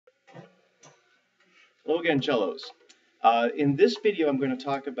Hello again, cellos. In this video, I'm going to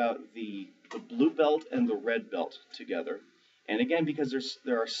talk about the blue belt and the red belt together. And again, because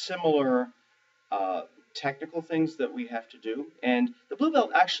there are similar technical things that we have to do, and the blue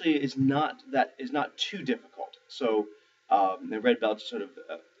belt actually is not too difficult. So the red belt sort of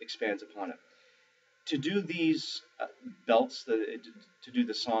expands upon it. To do these belts, to do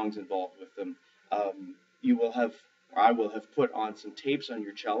the songs involved with them, I will have put on some tapes on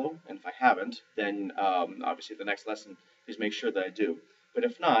your cello, and if I haven't, then obviously the next lesson, please make sure that I do. But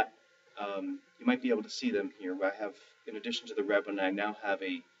if not, you might be able to see them here. I have, in addition to the red one, I now have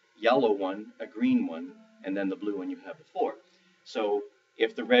a yellow one, a green one, and then the blue one you had before. So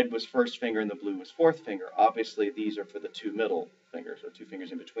if the red was first finger and the blue was fourth finger, obviously these are for the two middle fingers, or two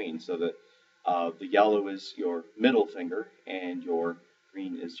fingers in between, so that the yellow is your middle finger, and your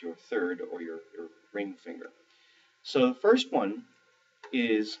green is your third, or your ring finger. So the first one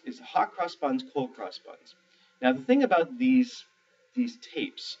is hot cross buns, cold cross buns. Now the thing about these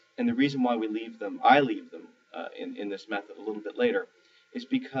tapes, and the reason why I leave them in this method a little bit later, is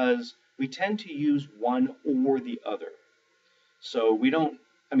because we tend to use one or the other. So we don't,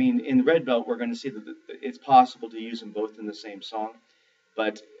 in the red belt, we're going to see that it's possible to use them both in the same song,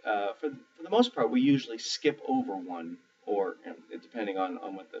 but for the most part, we usually skip over one, or depending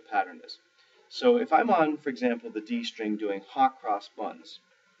on what the pattern is. So if I'm on, for example, the D string doing hot cross buns.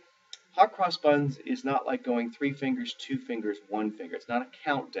 Hot cross buns is not like going 3 fingers, 2 fingers, 1 finger. It's not a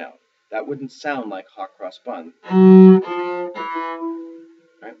countdown. That wouldn't sound like hot cross bun.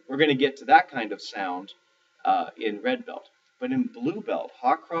 Right? We're going to get to that kind of sound in red belt. But in blue belt,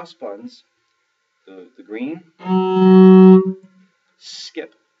 hot cross buns, the green,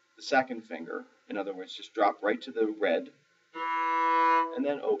 skip the second finger. In other words, just drop right to the red, and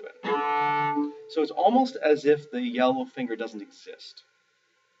then open. So it's almost as if the yellow finger doesn't exist,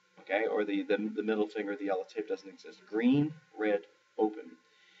 okay? Or the middle finger, the yellow tape doesn't exist. Green, red, open.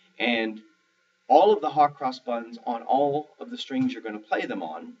 And all of the hot cross buns on all of the strings you're going to play them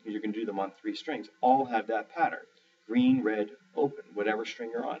on, because you're going to do them on 3 strings, all have that pattern. Green, red, open, whatever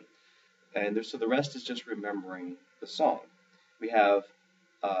string you're on. And so the rest is just remembering the song. We have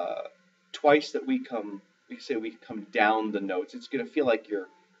twice that we come down the notes. It's going to feel like you're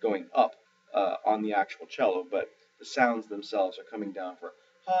going up on the actual cello, but the sounds themselves are coming down for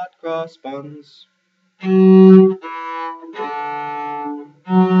hot cross buns. And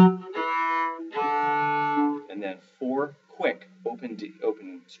then 4 quick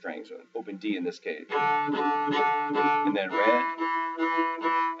open strings, or open D in this case. And then red,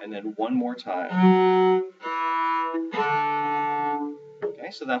 and then one more time.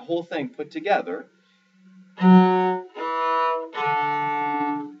 Okay, so that whole thing put together.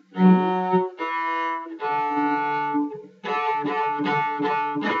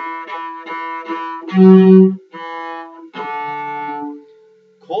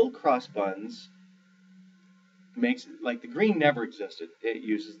 Cold cross buns makes it like the green never existed. It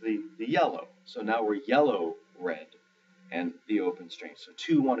uses the yellow. So now we're yellow, red, and the open string. So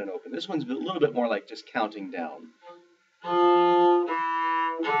 2, 1, and open. This one's a little bit more like just counting down.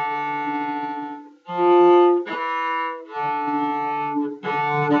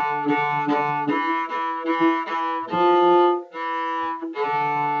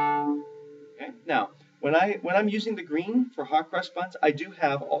 Okay. Now, when I'm using the green for hot cross buns, I do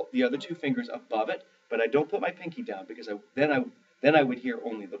have all the other 2 fingers above it, but I don't put my pinky down because then I would hear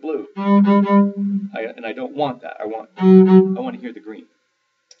only the blue, and I don't want that. I want to hear the green.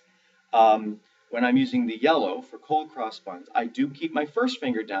 When I'm using the yellow for cold cross buns, I do keep my first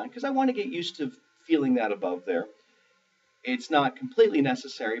finger down because I want to get used to feeling that above there. It's not completely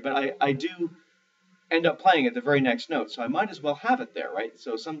necessary, but I do end up playing at the very next note, so I might as well have it there, right?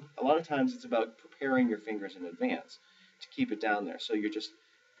 So a lot of times it's about preparing your fingers in advance to keep it down there. So you're just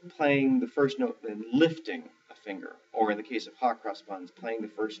playing the first note, then lifting a finger, or in the case of hot cross buns, playing the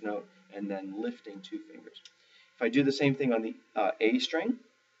first note and then lifting 2 fingers. If I do the same thing on the A string,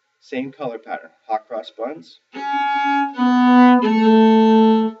 same color pattern, hot cross buns.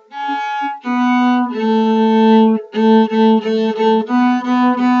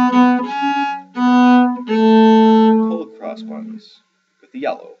 Cold cross buns with the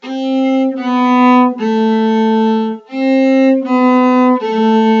yellow.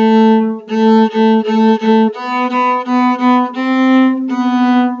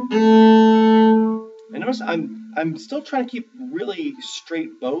 And notice I'm still trying to keep really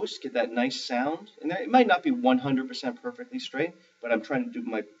straight bows, get that nice sound. And it might not be 100% perfectly straight, but I'm trying to do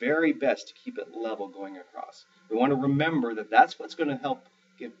my very best to keep it level going across. We want to remember that that's what's going to help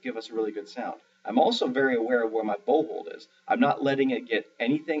give us a really good sound. I'm also very aware of where my bow hold is. I'm not letting it get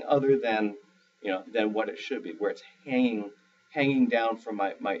anything other than than what it should be, where it's hanging down from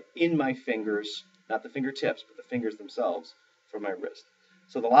my fingers, not the fingertips, but the fingers themselves from my wrist.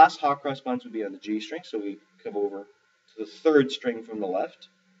 So the last hot cross buns would be on the G string. So we come over to the third string from the left.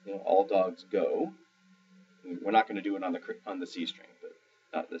 All dogs go. We're not going to do it on the C string, but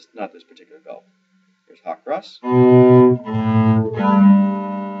not this particular belt. Here's hot cross.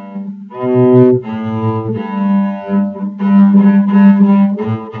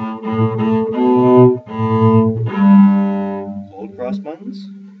 Cold cross buns.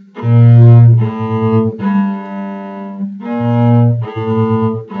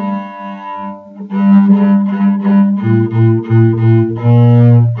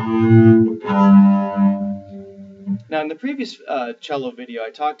 Now, in the previous cello video, I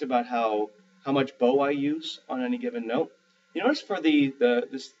talked about how much bow I use on any given note. You notice for the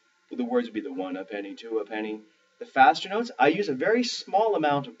words would be the 1 a penny, 2 a penny. The faster notes, I use a very small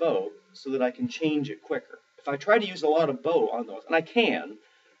amount of bow so that I can change it quicker. If I try to use a lot of bow on those, and I can,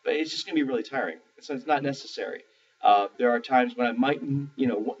 but it's just going to be really tiring. So it's not necessary. There are times when I might,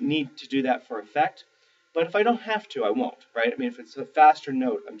 need to do that for effect. But if I don't have to, I won't, right? I mean, if it's a faster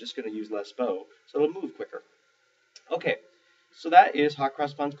note, I'm just going to use less bow, so it'll move quicker. Okay, so that is hot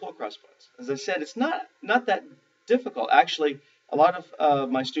cross buns, cold cross buns. As I said, it's not that difficult. Actually, a lot of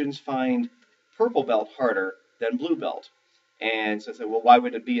my students find purple belt harder than blue belt. And so I say, well, why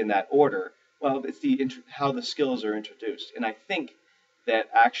would it be in that order? Well, it's how the skills are introduced. And I think that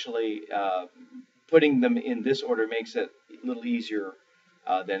actually putting them in this order makes it a little easier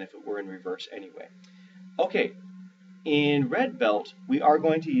than if it were in reverse anyway. Okay, in red belt, we are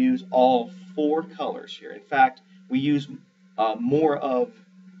going to use all 4 colors here. In fact, we use more of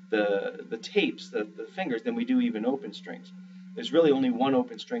the tapes, the fingers, than we do even open strings. There's really only 1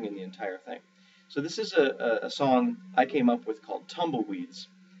 open string in the entire thing. So this is a song I came up with called Tumbleweeds.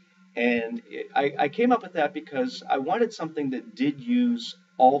 And I came up with that because I wanted something that did use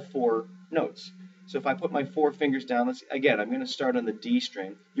all 4 notes. So if I put my 4 fingers down, again, I'm going to start on the D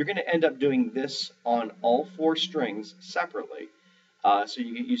string. You're going to end up doing this on all 4 strings separately, so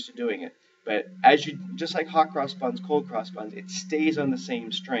you get used to doing it. But just like hot cross buns, cold cross buns, it stays on the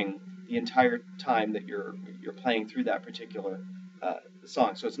same string the entire time that you're playing through that particular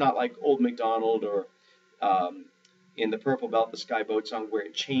song. So it's not like Old MacDonald or in the Purple Belt, the Sky Boat song, where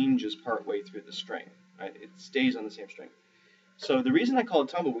it changes partway through the string. Right? It stays on the same string. So the reason I call it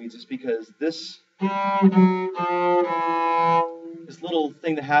Tumbleweeds is because this little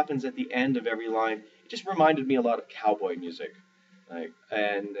thing that happens at the end of every line, it just reminded me a lot of cowboy music.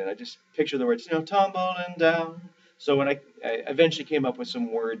 And I just picture the words, tumbling down. So when I eventually came up with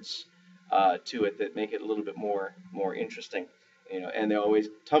some words to it that make it a little bit more interesting, and they're always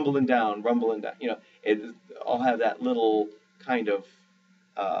tumbling down, rumbling down. It all have that little kind of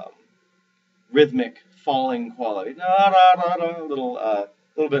rhythmic falling quality, little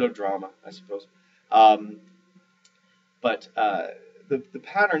bit of drama, I suppose. But the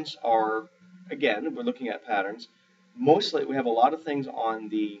patterns are, again, we're looking at patterns. Mostly, we have a lot of things on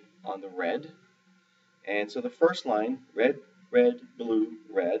the red, and so the first line, red, red, blue,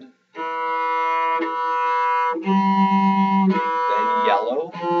 red, then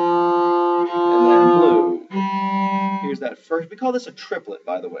yellow, and then blue. Here's that first. We call this a triplet,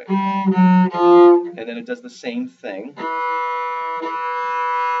 by the way. And then it does the same thing. Then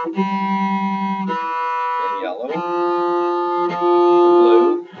yellow,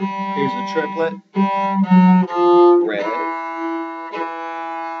 blue. Here's the triplet. Red,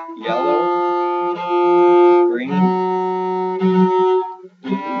 yellow, green,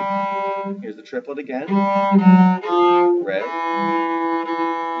 blue. Here's the triplet again. Red,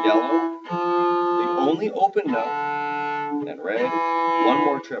 yellow, the only open note, and red, 1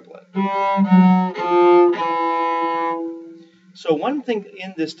 more triplet. So one thing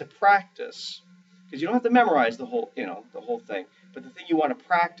in this to practice, because you don't have to memorize the whole thing, but the thing you want to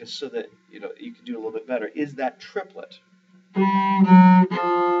practice so that you can do a little bit better is that triplet.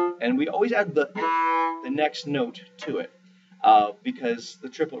 And we always add the next note to it, because the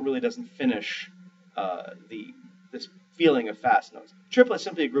triplet really doesn't finish this feeling of fast notes. Triplet is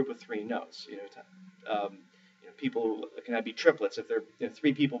simply a group of 3 notes. People can be triplets if they're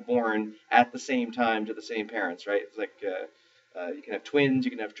 3 people born at the same time to the same parents, right? It's like you can have twins,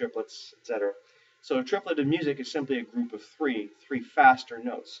 you can have triplets, etc. So a triplet in music is simply a group of 3 faster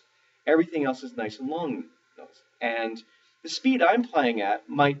notes. Everything else is nice and long notes. And the speed I'm playing at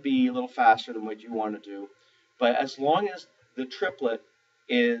might be a little faster than what you want to do, but as long as the triplet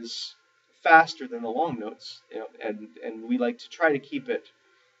is faster than the long notes, and we like to try to keep it,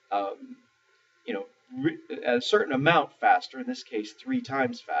 at a certain amount faster. In this case, 3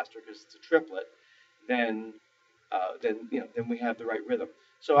 times faster because it's a triplet.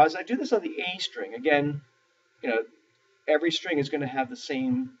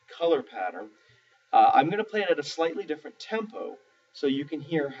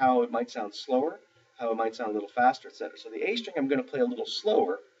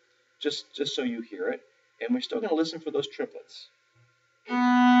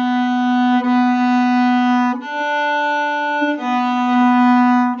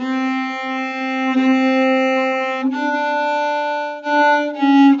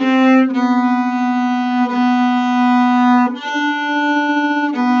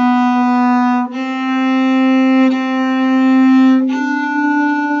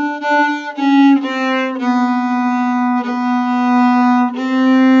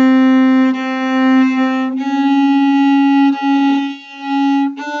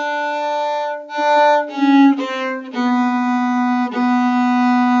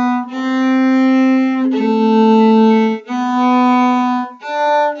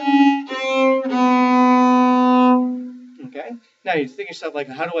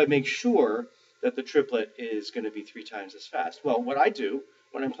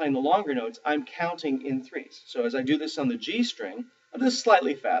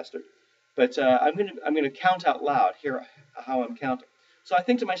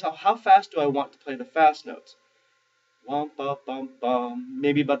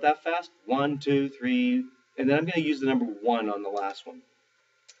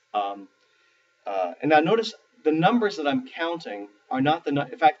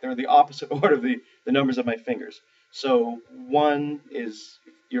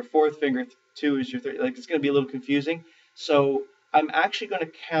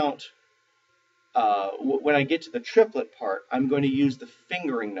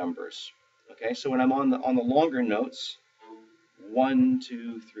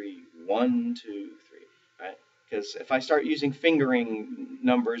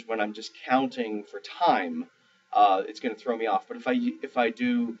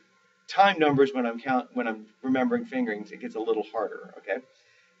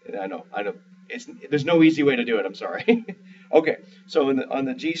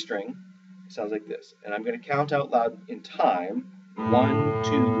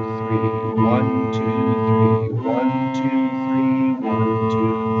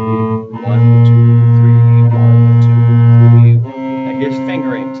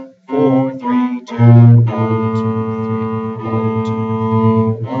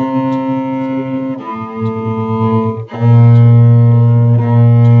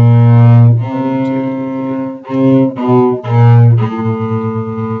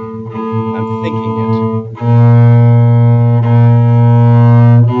 I'm thinking it.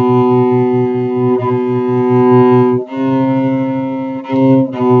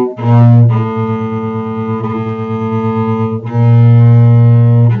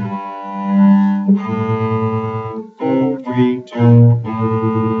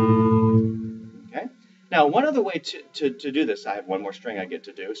 Okay. Now, one other way to do this, I have one more string I get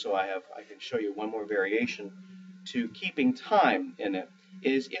to do, so I can show you one more variation to keeping time in it,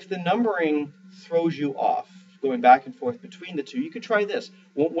 is if the numbering throws you off, going back and forth between the two, you could try this.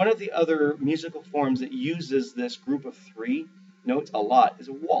 One of the other musical forms that uses this group of 3 notes a lot is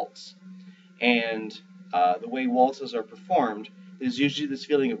a waltz. And the way waltzes are performed is usually this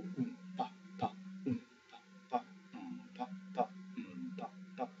feeling of pa, pa, pa, pa, pa, pa,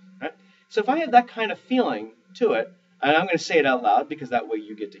 pa, right? So if I have that kind of feeling to it, and I'm going to say it out loud because that way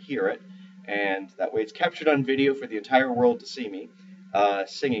you get to hear it, and that way it's captured on video for the entire world to see me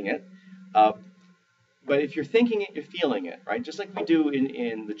singing it. But if you're thinking it, you're feeling it, right? Just like we do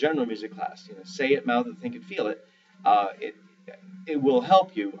in the general music class, say it, mouth it, think it, feel it. It will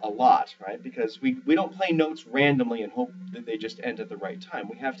help you a lot, right? Because we don't play notes randomly and hope that they just end at the right time.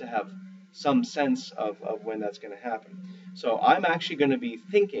 We have to have some sense of when that's going to happen. So I'm actually going to be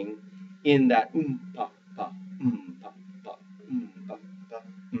thinking in that pa, pa, pa, pa, pa, pa, pa, pa, pa,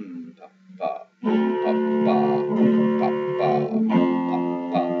 pa, pa, pa.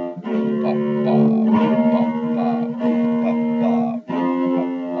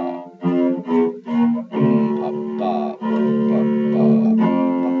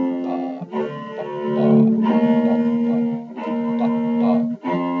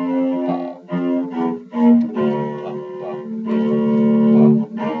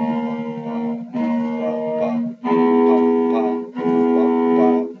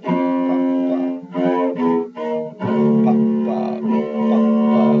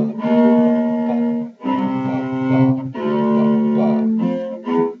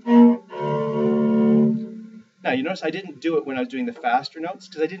 notice I didn't do it when I was doing the faster notes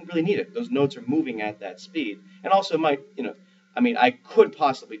because I didn't really need it. Those notes are moving at that speed. And also it might, I mean, I could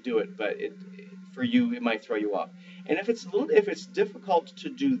possibly do it, but for you, it might throw you off. And if it's difficult to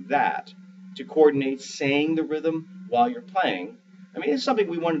do that, to coordinate saying the rhythm while you're playing, I mean, it's something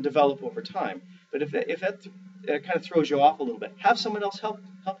we want to develop over time. But if that kind of throws you off a little bit, have someone else help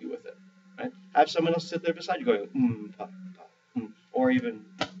you with it, right? Have someone else sit there beside you going, pa, pa, or even,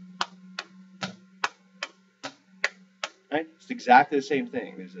 right? It's exactly the same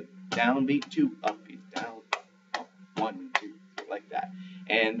thing. There's a downbeat, two upbeat, down, up, 1, 2, like that,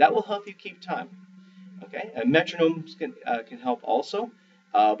 and that will help you keep time. Okay, and metronomes can help also,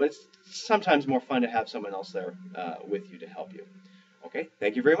 but it's sometimes more fun to have someone else there with you to help you. Okay,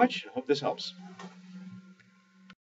 thank you very much. I hope this helps.